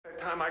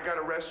time I got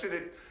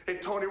arrested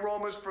at Tony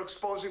Roma's for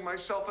exposing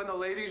myself in the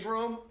ladies'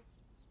 room?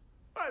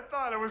 I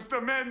thought it was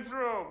the men's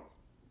room.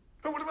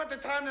 And what about the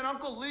time that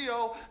Uncle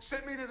Leo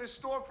sent me to the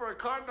store for a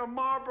carton of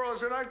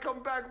Marlboros and I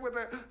come back with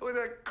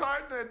a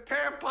carton of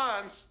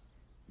tampons?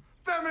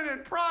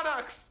 Feminine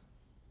products.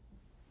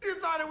 You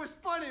thought it was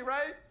funny,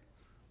 right?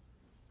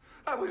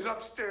 I was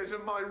upstairs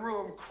in my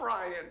room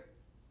crying.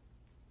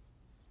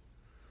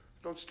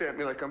 Don't stare at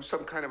me like I'm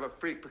some kind of a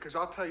freak, because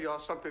I'll tell you all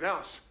something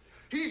else.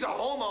 He's a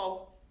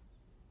homo.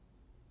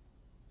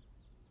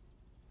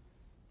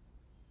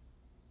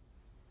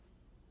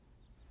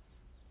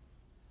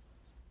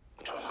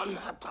 I'm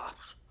not,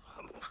 Pops.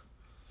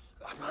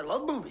 I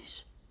love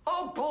movies.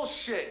 Oh,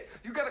 bullshit.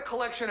 You got a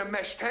collection of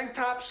mesh tank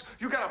tops?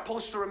 You got a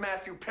poster of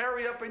Matthew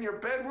Perry up in your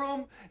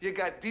bedroom? You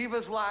got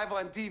Divas Live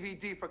on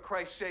DVD, for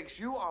Christ's sakes.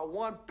 You are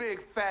one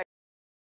big fat